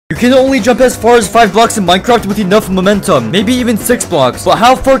can only jump as far as 5 blocks in Minecraft with enough momentum, maybe even 6 blocks. But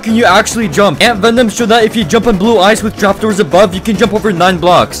how far can you actually jump? Ant Venom showed that if you jump on blue ice with trapdoors above, you can jump over 9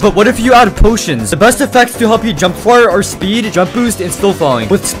 blocks. But what if you add potions? The best effects to help you jump far are speed, jump boost, and slow falling.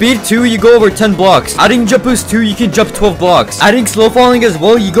 With speed 2, you go over 10 blocks. Adding jump boost 2, you can jump 12 blocks. Adding slow falling as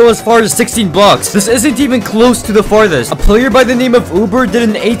well, you go as far as 16 blocks. This isn't even close to the farthest. A player by the name of Uber did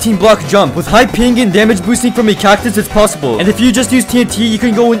an 18 block jump. With high ping and damage boosting from a cactus, it's possible. And if you just use TNT, you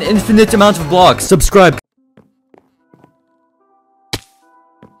can go an infinite amount of blocks. Subscribe.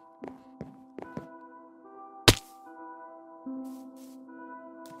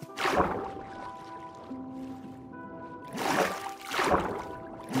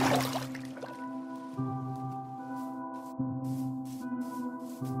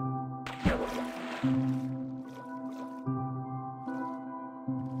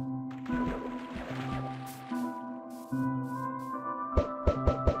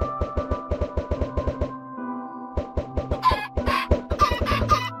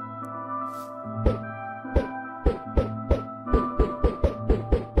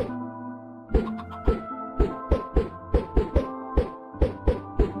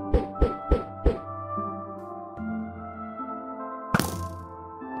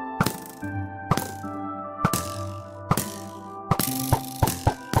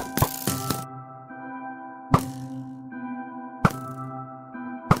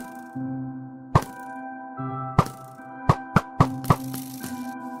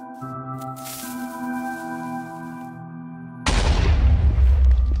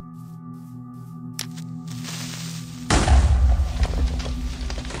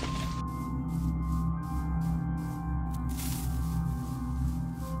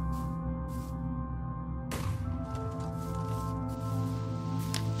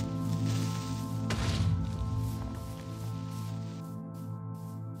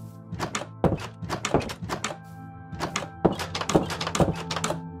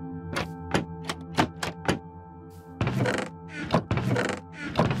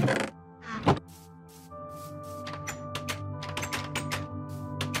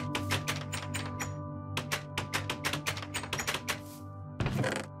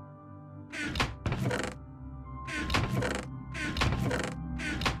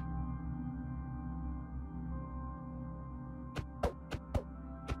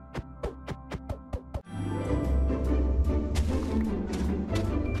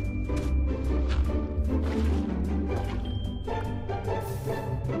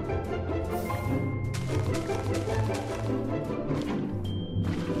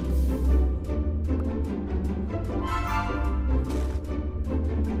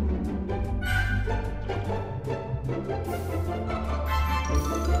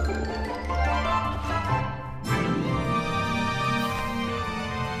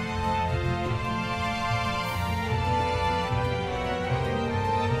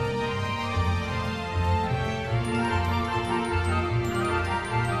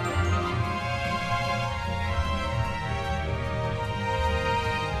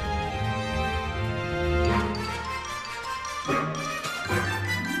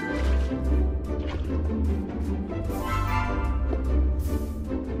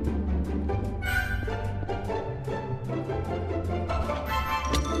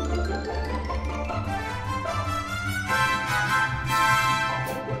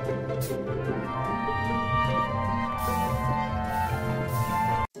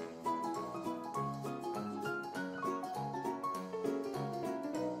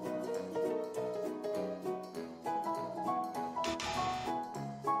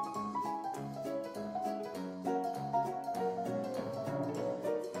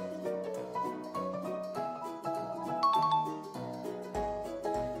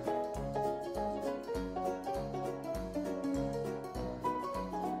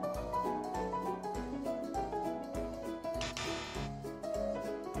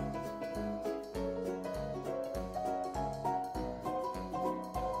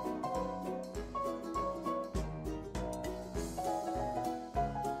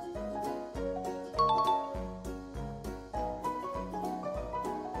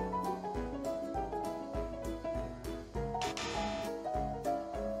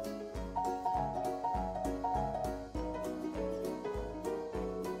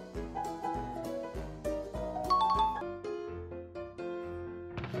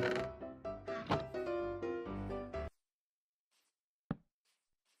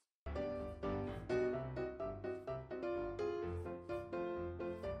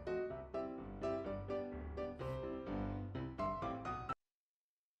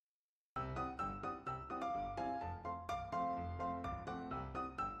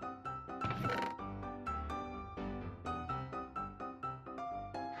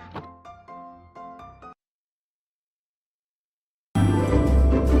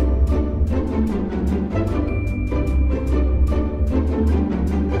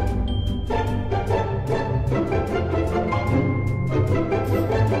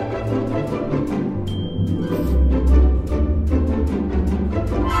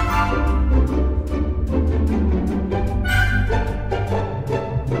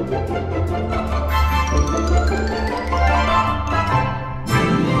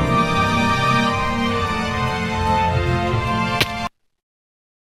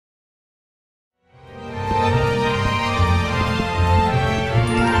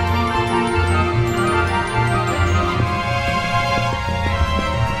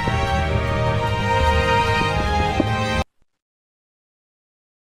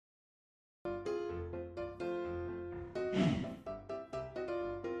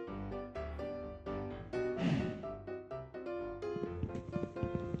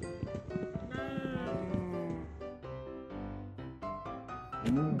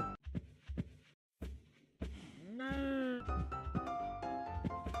 Mm.